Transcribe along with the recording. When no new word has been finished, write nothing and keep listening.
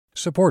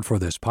Support for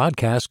this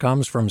podcast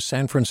comes from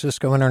San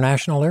Francisco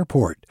International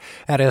Airport.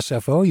 At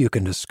SFO, you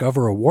can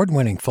discover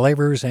award-winning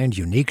flavors and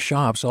unique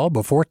shops all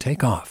before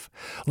takeoff.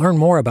 Learn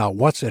more about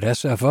what's at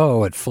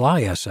SFO at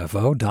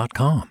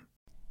flysfo.com.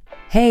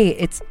 Hey,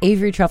 it's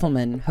Avery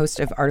Trufelman,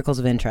 host of Articles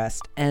of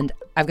Interest, and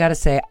I've got to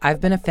say,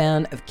 I've been a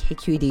fan of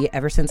KQED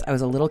ever since I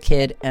was a little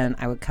kid, and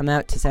I would come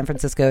out to San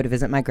Francisco to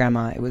visit my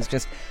grandma. It was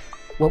just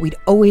what we'd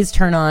always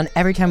turn on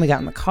every time we got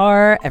in the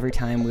car, every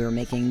time we were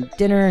making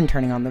dinner and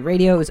turning on the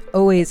radio. It was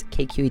always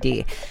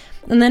KQED.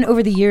 And then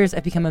over the years,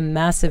 I've become a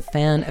massive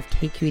fan of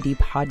KQED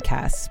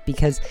podcasts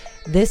because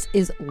this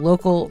is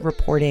local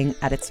reporting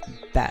at its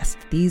best.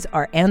 These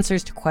are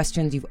answers to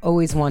questions you've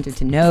always wanted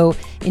to know,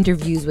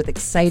 interviews with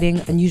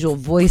exciting, unusual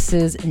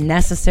voices,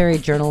 necessary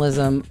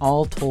journalism,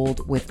 all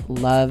told with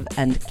love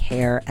and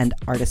care and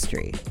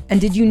artistry. And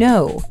did you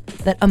know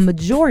that a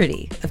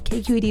majority of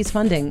KQED's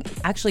funding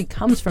actually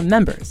comes from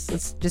members?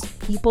 It's just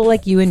people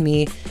like you and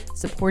me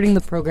supporting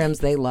the programs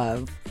they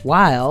love,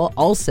 while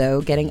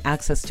also getting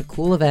access to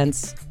cool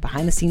events,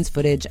 behind-the-scenes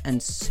footage, and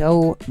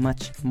so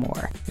much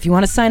more. If you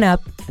want to sign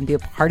up and be a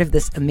part of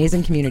this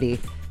amazing community,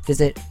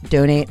 visit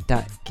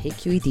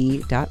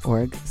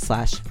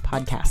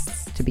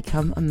donate.kqed.org/podcasts to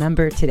become a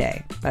member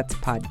today. That's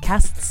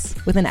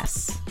podcasts with an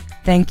S.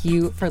 Thank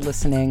you for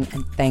listening,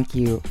 and thank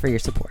you for your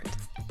support.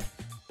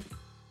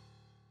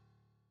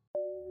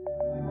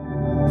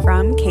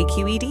 From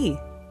KQED.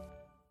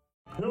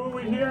 Who are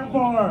we here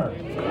for?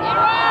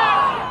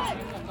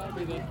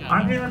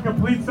 I'm here in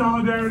complete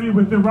solidarity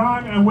with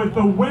Iran and with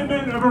the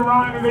women of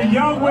Iran and the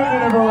young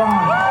women of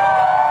Iran.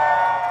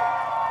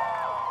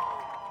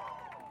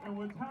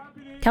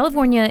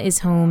 California is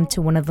home to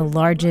one of the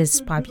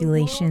largest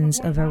populations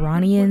of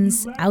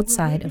Iranians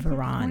outside of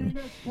Iran.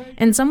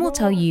 And some will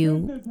tell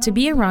you, to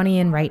be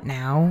Iranian right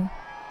now,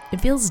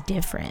 it feels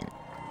different.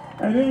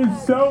 And it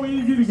is so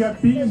easy to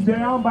get beaten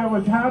down by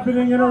what's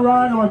happening in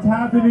Iran and what's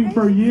happening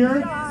for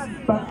years.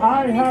 But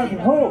I have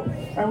hope.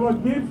 And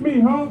what gives me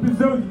hope is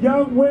those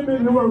young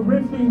women who are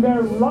risking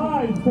their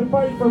lives to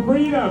fight for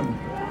freedom.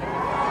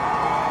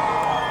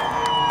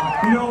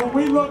 You know, when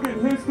we look at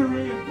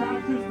history and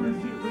fascist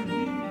regimes,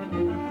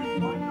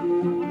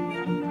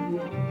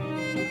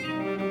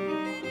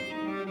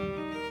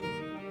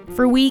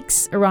 For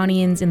weeks,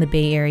 Iranians in the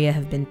Bay Area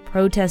have been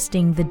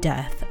protesting the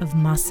death of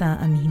Mahsa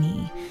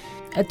Amini,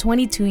 a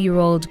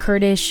 22-year-old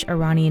Kurdish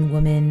Iranian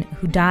woman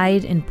who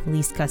died in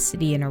police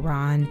custody in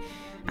Iran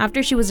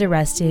after she was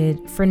arrested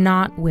for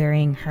not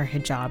wearing her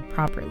hijab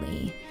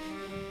properly.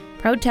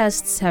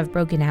 Protests have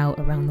broken out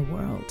around the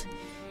world.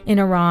 In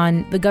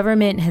Iran, the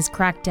government has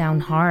cracked down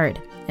hard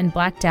and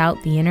blacked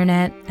out the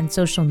internet and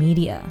social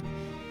media.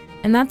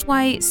 And that's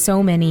why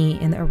so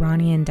many in the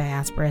Iranian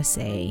diaspora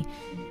say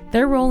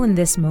their role in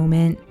this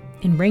moment,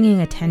 in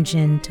bringing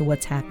attention to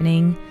what's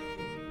happening,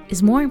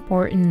 is more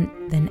important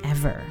than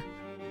ever.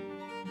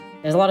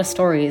 There's a lot of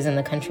stories in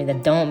the country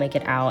that don't make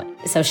it out.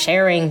 So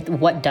sharing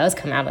what does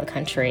come out of the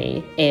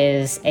country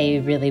is a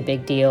really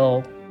big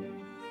deal.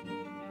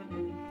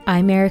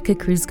 I'm Erica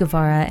Cruz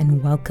Guevara,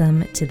 and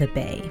welcome to The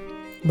Bay,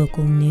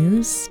 local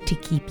news to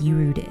keep you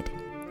rooted.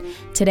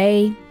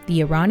 Today,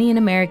 the Iranian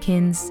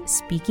Americans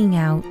speaking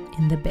out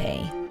in the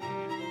Bay.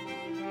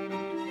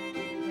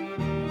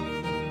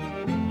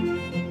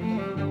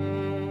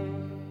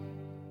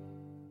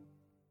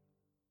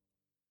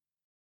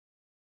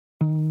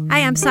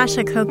 Hi, I'm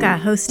Sasha Khokha,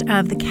 host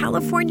of the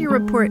California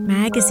Report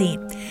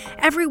magazine.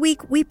 Every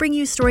week, we bring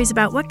you stories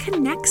about what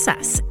connects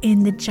us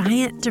in the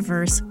giant,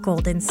 diverse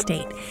Golden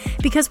State.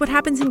 Because what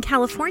happens in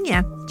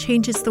California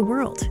changes the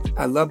world.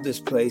 I love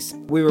this place.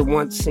 We were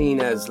once seen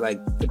as like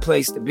the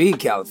place to be,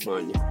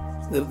 California.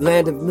 The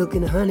land of milk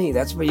and honey.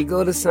 That's where you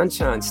go to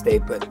Sunshine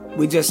State, but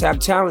we just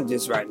have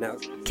challenges right now.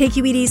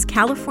 KQED's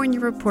California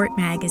Report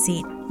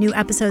magazine. New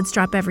episodes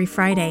drop every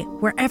Friday,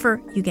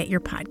 wherever you get your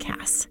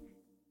podcasts.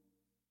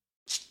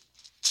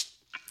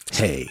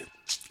 Hey,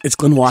 it's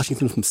Glenn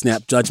Washington from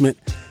Snap Judgment.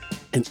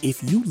 And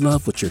if you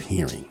love what you're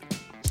hearing,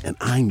 and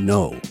I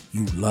know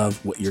you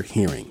love what you're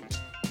hearing,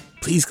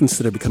 please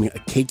consider becoming a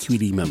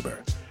KQED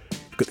member.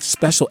 You get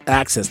special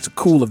access to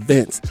cool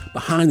events,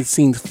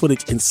 behind-the-scenes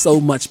footage, and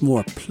so much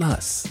more.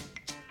 Plus,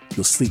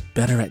 you'll sleep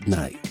better at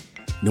night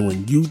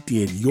knowing you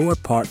did your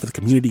part for the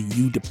community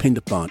you depend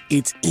upon.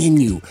 It's in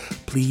you.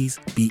 Please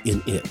be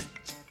in it.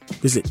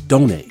 Visit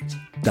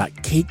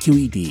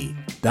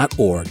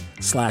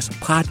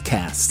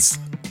donate.kqed.org/podcasts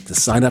to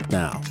sign up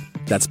now.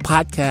 That's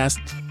podcast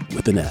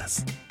with an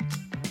S.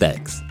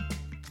 Thanks.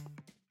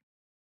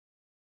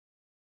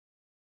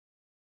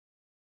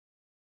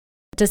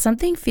 Does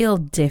something feel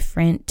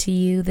different to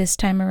you this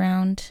time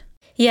around?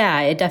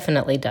 Yeah, it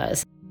definitely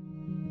does.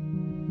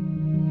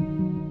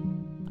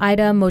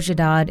 Ida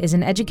Mojdad is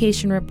an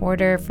education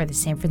reporter for the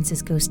San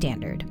Francisco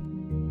Standard.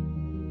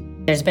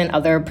 There's been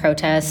other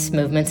protest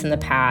movements in the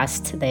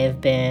past. They've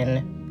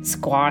been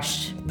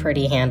squashed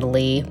pretty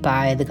handily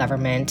by the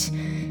government.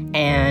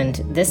 And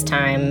this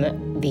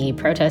time, the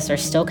protests are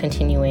still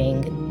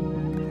continuing.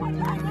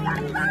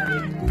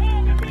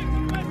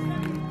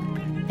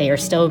 They are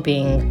still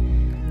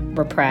being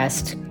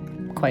repressed.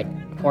 quite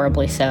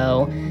horribly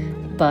so.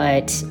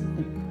 But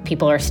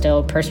people are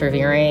still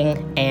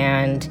persevering,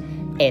 and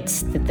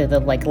it's the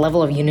like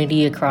level of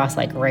unity across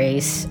like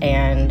race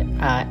and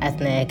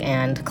ethnic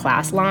and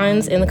class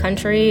lines in the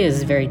country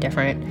is very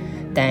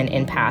different than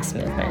in past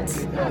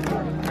movements.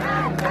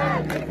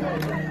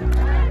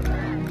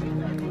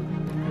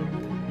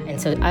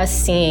 And so us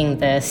seeing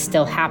this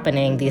still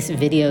happening, these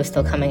videos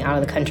still coming out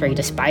of the country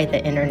despite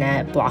the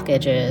internet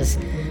blockages,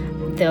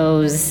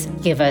 those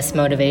give us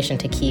motivation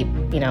to keep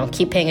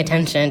paying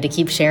attention, to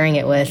keep sharing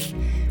it with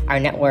our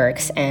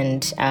networks,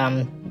 and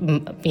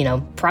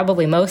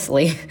probably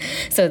mostly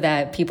so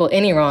that people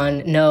in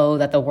Iran know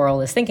that the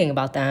world is thinking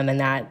about them and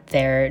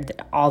that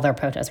all their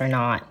protests are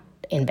not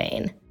in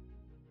vain.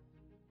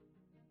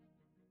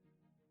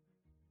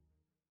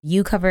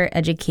 You cover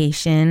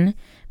education,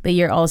 but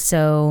you're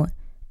also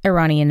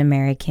Iranian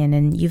American,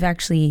 and you've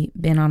actually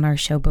been on our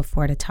show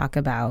before to talk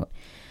about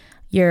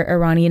your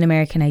Iranian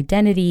American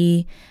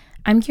identity.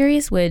 I'm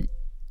curious what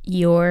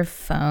your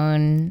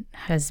phone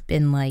has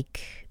been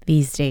like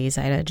these days,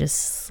 Ida,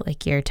 just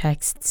like your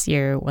texts,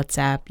 your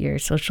WhatsApp, your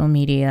social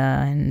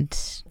media, and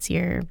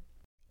your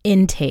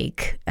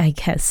intake, I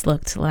guess,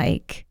 looked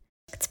like.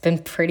 It's been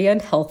pretty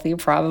unhealthy,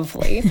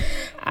 probably.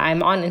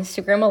 I'm on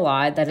Instagram a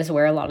lot. That is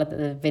where a lot of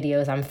the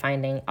videos I'm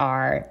finding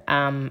are,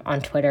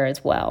 on Twitter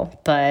as well.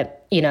 But,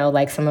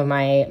 like some of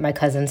my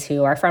cousins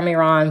who are from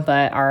Iran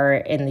but are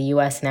in the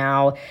U.S.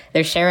 now,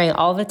 they're sharing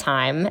all the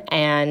time,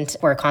 and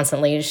we're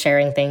constantly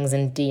sharing things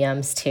in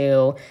DMs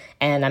too.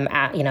 And I'm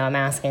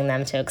asking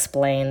them to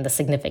explain the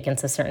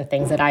significance of certain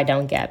things that I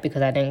don't get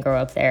because I didn't grow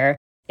up there.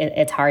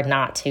 It's hard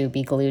not to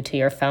be glued to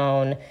your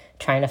phone,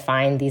 trying to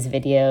find these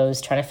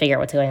videos, trying to figure out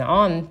what's going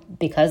on,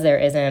 because there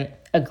isn't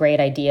a great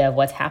idea of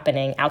what's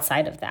happening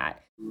outside of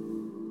that.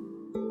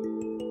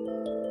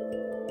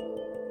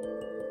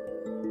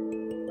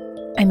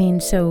 I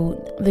mean,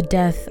 so the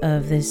death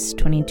of this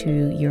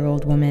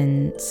 22-year-old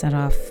woman set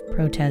off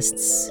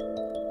protests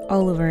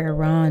all over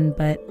Iran,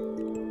 but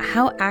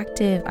how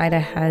active, Ida,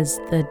 has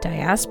the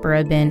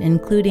diaspora been,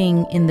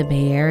 including in the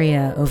Bay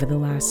Area, over the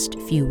last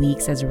few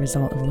weeks as a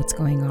result of what's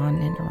going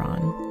on in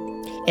Iran?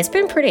 It's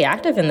been pretty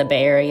active in the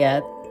Bay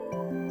Area.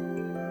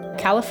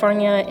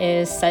 California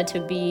is said to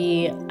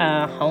be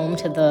home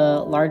to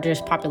the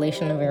largest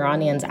population of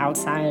Iranians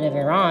outside of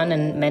Iran,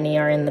 and many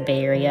are in the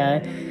Bay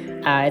Area.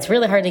 It's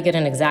really hard to get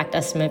an exact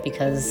estimate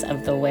because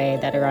of the way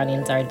that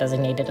Iranians are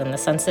designated in the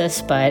census,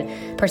 but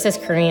Persis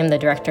Karim, the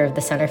director of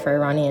the Center for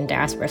Iranian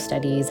Diaspora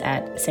Studies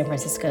at San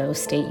Francisco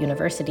State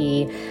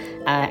University,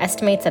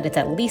 estimates that it's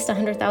at least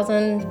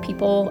 100,000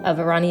 people of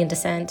Iranian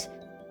descent.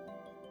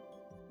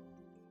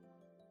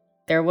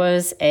 There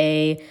was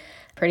a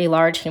pretty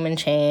large human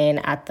chain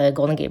at the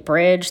Golden Gate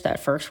Bridge that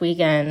first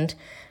weekend.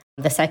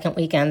 The second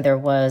weekend, there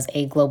was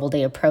a global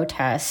day of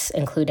protests,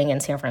 including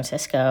in San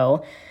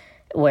Francisco,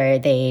 where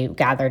they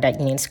gathered at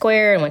Union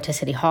Square and went to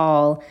City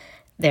Hall.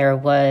 There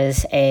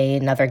was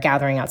another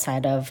gathering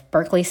outside of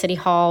Berkeley City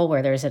Hall,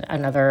 where there's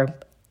another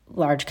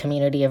large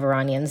community of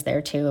Iranians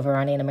there too, of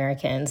Iranian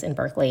Americans in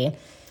Berkeley.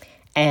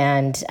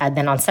 And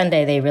then on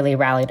Sunday, they really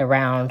rallied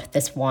around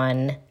this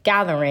one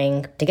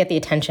gathering to get the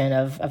attention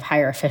of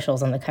higher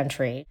officials in the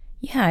country.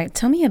 Yeah,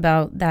 tell me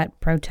about that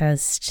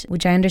protest,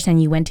 which I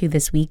understand you went to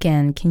this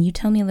weekend. Can you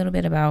tell me a little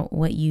bit about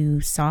what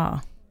you saw?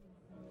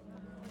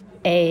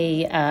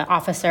 A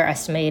officer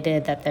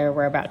estimated that there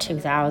were about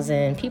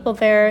 2,000 people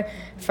there.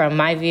 From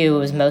my view, it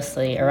was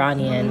mostly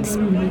Iranians.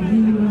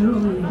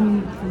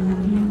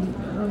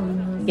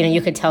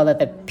 You could tell that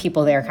the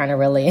people there kind of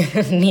really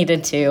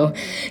needed to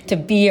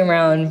be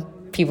around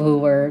people who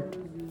were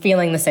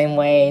feeling the same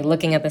way,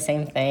 looking at the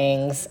same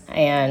things,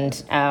 and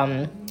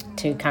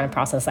to kind of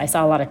process. I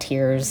saw a lot of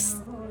tears.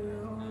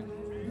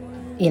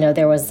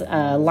 There was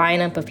a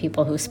lineup of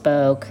people who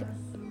spoke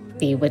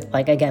with,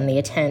 the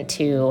intent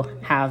to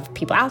have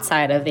people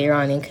outside of the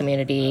Iranian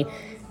community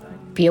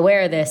be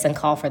aware of this and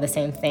call for the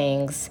same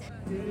things.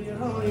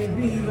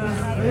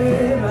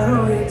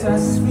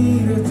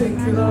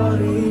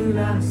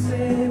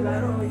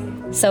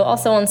 So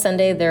also on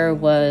Sunday, there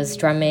was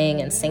drumming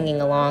and singing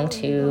along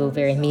to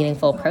very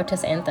meaningful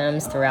protest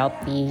anthems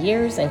throughout the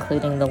years,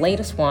 including the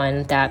latest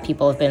one that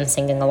people have been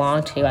singing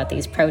along to at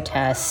these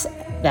protests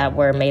that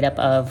were made up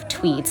of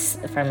tweets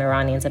from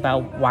Iranians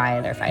about why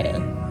they're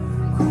fighting.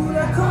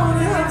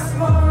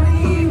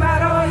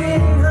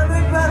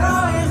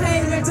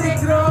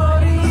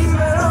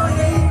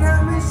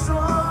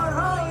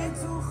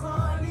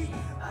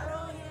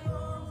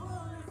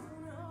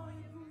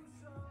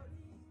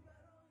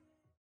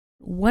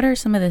 What are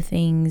some of the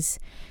things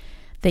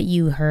that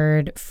you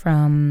heard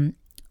from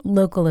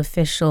local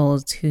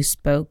officials who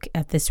spoke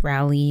at this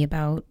rally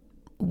about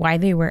why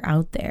they were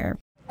out there?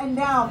 And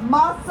now,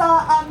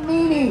 Mahsa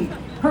Amini.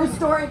 Her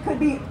story could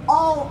be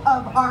all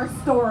of our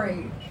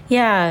story.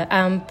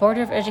 Yeah, Board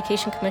of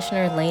Education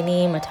Commissioner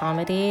Laini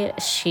Mohammadi,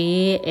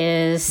 she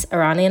is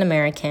Iranian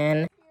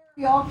American.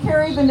 We all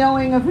carry the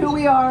knowing of who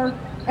we are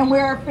and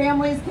where our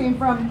families came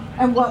from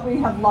and what we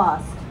have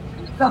lost.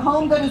 The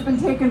home that has been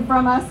taken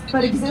from us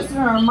but exists in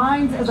our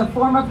minds as a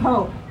form of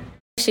hope.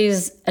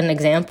 She's an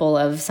example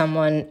of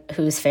someone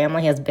whose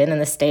family has been in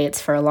the States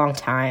for a long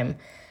time.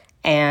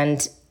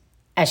 And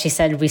as she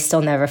said, we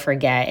still never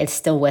forget. It's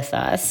still with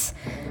us.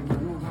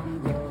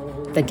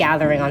 The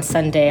gathering on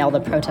Sunday, all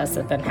the protests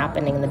that have been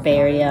happening in the Bay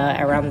Area,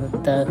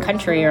 around the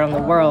country, around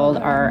the world,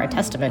 are a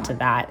testament to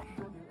that.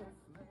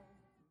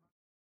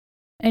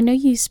 I know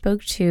you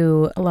spoke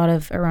to a lot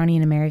of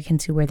Iranian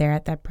Americans who were there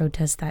at that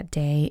protest that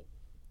day.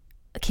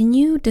 Can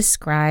you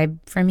describe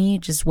for me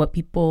just what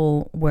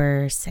people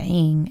were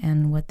saying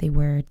and what they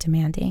were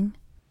demanding?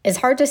 It's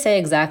hard to say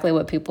exactly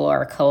what people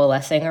are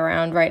coalescing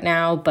around right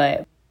now,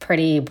 but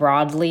pretty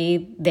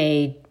broadly,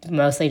 they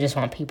mostly just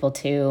want people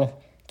to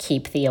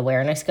keep the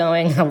awareness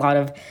going. A lot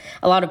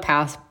of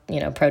past,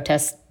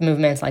 protest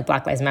movements like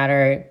Black Lives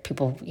Matter,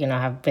 people,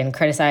 have been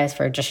criticized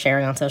for just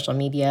sharing on social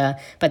media,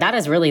 but that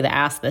is really the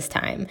ask this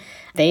time.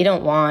 They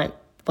don't want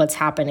what's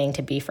happening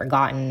to be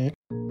forgotten.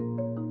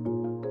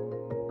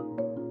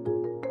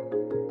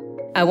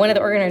 One of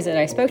the organizers that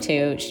I spoke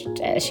to,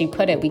 she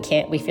put it,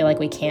 we feel like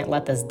we can't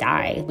let this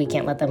die. We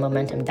can't let the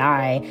momentum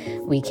die.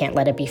 We can't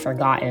let it be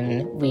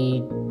forgotten.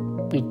 We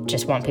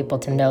just want people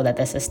to know that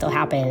this is still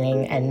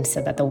happening, and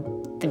so that the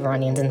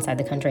Iranians inside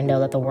the country know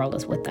that the world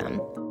is with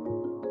them.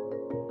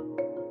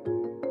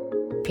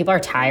 People are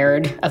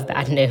tired of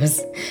bad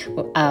news.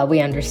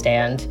 We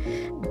understand,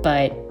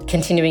 but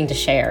continuing to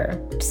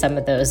share some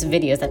of those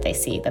videos that they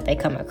see, that they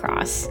come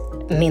across,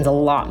 means a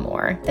lot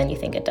more than you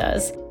think it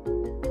does.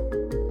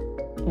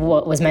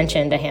 What was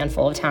mentioned a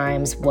handful of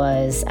times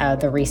was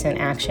the recent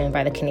action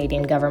by the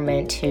Canadian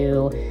government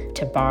to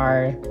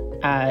bar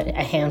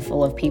a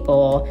handful of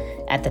people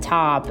at the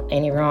top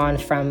in Iran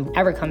from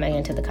ever coming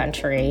into the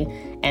country.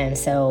 And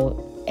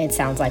so it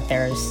sounds like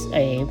there's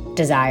a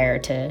desire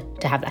to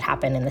have that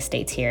happen in the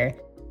States here.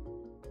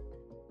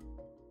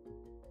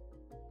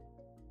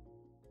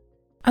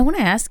 I want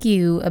to ask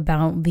you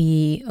about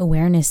the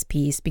awareness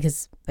piece,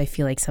 because I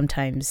feel like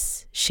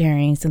sometimes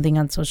sharing something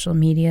on social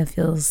media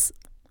feels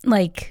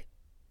like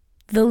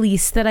the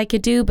least that I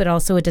could do, but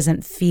also it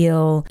doesn't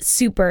feel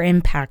super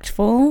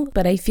impactful.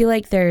 But I feel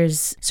like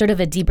there's sort of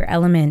a deeper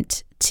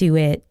element to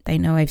it. I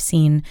know I've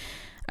seen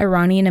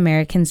Iranian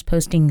Americans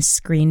posting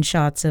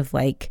screenshots of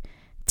like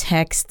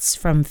texts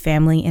from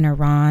family in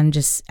Iran,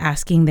 just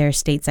asking their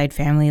stateside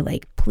family,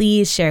 like,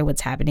 please share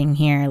what's happening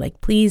here. Like,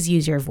 please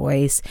use your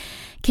voice.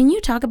 Can you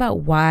talk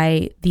about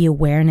why the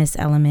awareness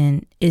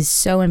element is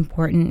so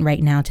important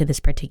right now to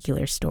this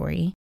particular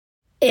story?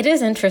 It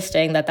is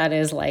interesting that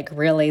is like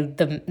really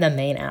the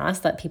main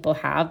ask that people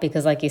have,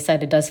 because like you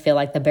said, it does feel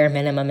like the bare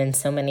minimum in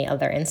so many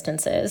other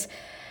instances.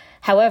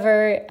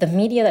 However, the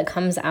media that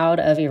comes out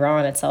of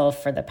Iran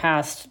itself for the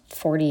past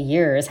 40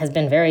 years has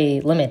been very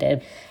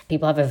limited.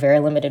 People have a very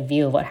limited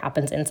view of what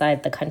happens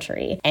inside the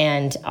country.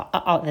 And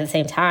at the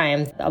same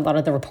time, a lot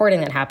of the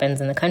reporting that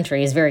happens in the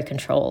country is very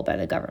controlled by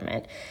the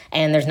government.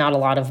 And there's not a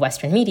lot of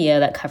Western media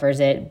that covers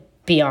it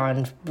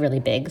beyond really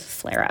big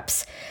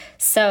flare-ups.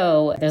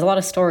 So there's a lot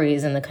of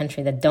stories in the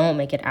country that don't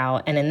make it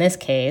out. And in this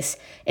case,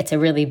 it's a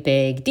really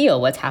big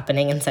deal what's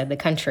happening inside the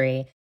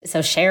country.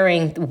 So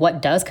sharing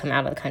what does come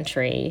out of the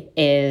country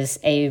is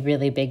a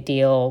really big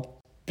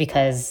deal,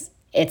 because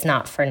it's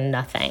not for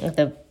nothing.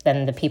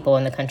 Then the people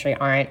in the country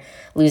aren't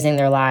losing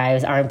their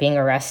lives, aren't being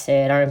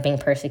arrested, aren't being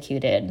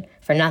persecuted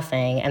for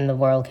nothing, and the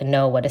world can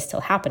know what is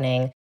still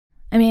happening.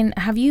 I mean,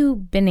 have you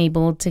been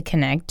able to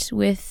connect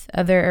with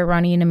other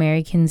Iranian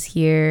Americans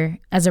here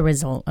as a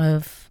result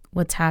of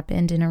what's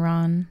happened in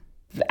Iran?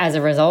 As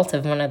a result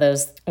of one of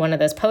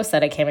those posts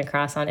that I came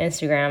across on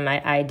Instagram,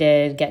 I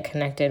did get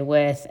connected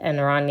with an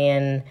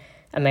Iranian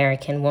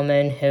American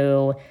woman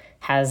who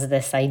has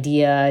this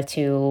idea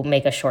to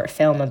make a short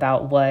film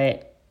about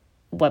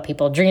what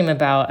people dream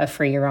about a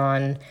free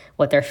Iran,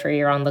 what their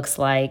free Iran looks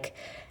like,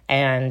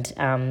 and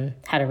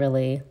had a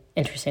really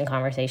interesting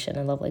conversation,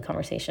 a lovely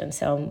conversation.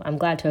 So I'm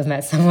glad to have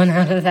met someone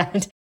out of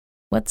that.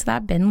 What's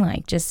that been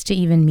like, just to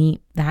even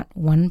meet that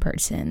one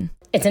person?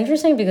 It's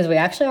interesting because we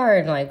actually are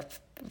in like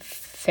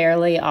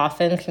fairly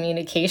often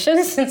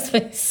communication since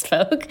we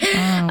spoke.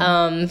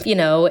 Wow.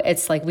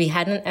 It's like we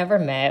hadn't ever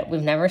met.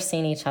 We've never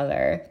seen each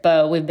other,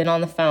 but we've been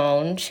on the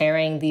phone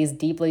sharing these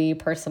deeply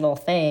personal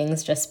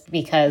things just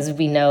because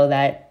we know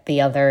that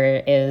the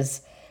other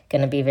is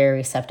going to be very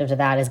receptive to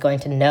that, is going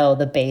to know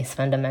the base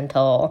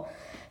fundamental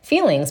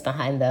feelings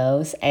behind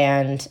those.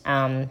 And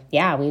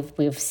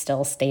we've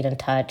still stayed in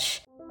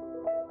touch.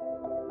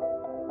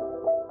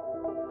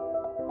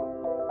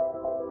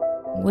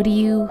 What do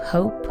you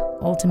hope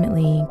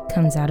ultimately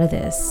comes out of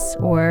this?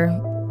 Or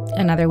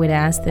another way to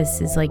ask this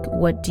is like,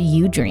 what do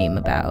you dream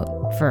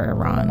about for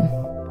Iran?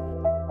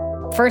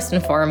 First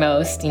and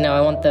foremost,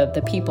 I want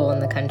the people in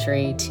the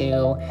country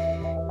to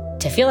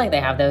feel like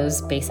they have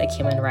those basic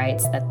human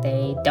rights that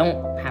they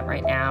don't have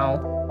right now.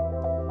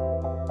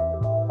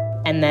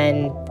 And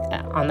then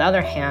on the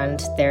other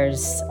hand,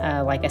 there's,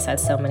 like I said,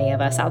 so many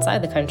of us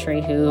outside the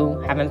country who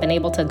haven't been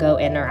able to go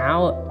in or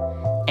out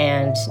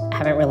and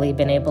haven't really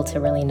been able to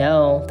really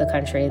know the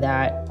country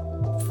that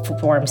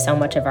forms so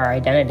much of our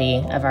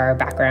identity, of our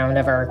background,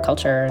 of our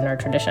culture and our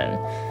tradition.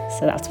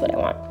 So that's what I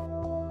want.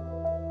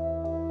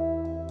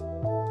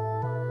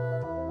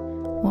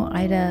 Well,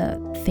 Ida,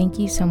 thank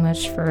you so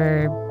much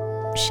for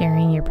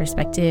sharing your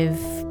perspective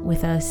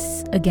with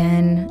us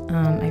again.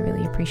 I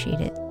really appreciate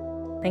it.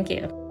 Thank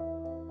you.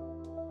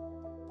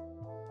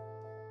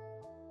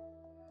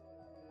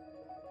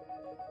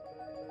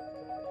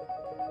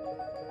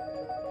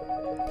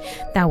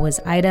 That was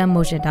Ida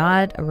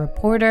Mojaddad, a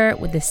reporter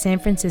with the San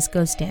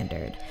Francisco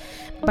Standard.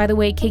 By the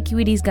way,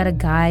 KQED's got a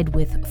guide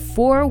with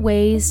 4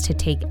 ways to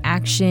take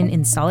action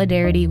in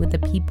solidarity with the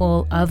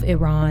people of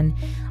Iran.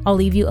 I'll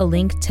leave you a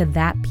link to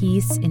that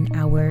piece in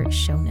our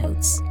show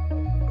notes.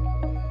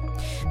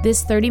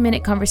 This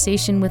 30-minute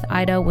conversation with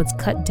Ida was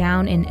cut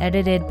down and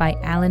edited by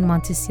Alan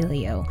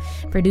Montecillo.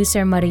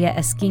 Producer Maria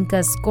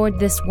Esquinca scored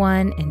this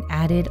one and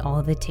added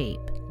all the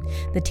tape.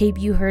 The tape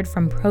you heard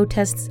from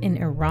protests in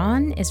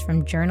Iran is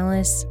from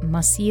journalist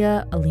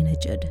Masia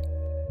Alinejud.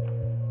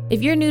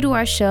 If you're new to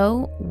our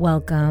show,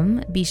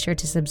 welcome. Be sure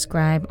to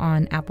subscribe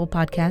on Apple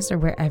Podcasts or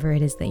wherever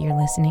it is that you're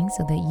listening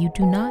so that you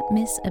do not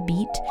miss a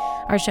beat.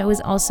 Our show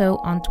is also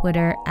on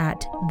Twitter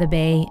at The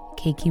Bay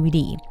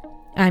KQED.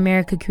 I'm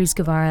Erica Cruz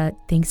Guevara.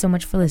 Thanks so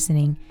much for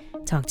listening.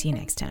 Talk to you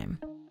next time.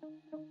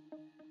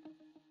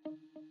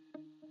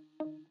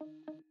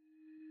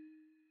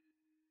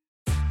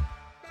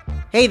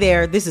 Hey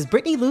there, this is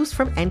Brittany Luce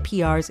from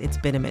NPR's It's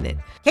Been a Minute.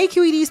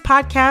 KQED's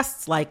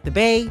podcasts like The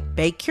Bay,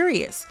 Bay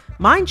Curious,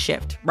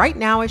 Mindshift, Right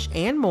Nowish,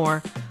 and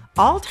more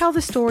all tell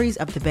the stories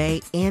of the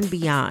Bay and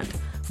beyond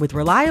with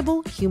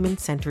reliable,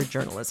 human-centered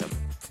journalism.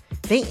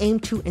 They aim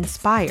to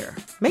inspire,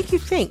 make you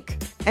think,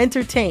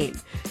 entertain,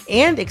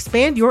 and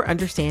expand your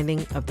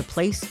understanding of the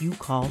place you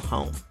call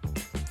home.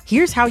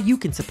 Here's how you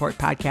can support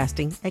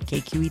podcasting at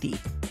KQED.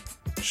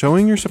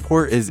 Showing your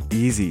support is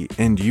easy,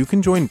 and you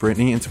can join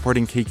Brittany in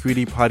supporting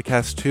KQED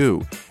Podcast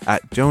too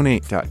at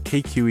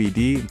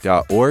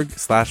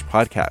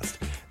donate.kqed.org/podcast.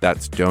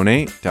 That's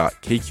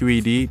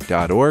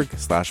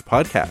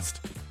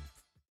donate.kqed.org/podcast.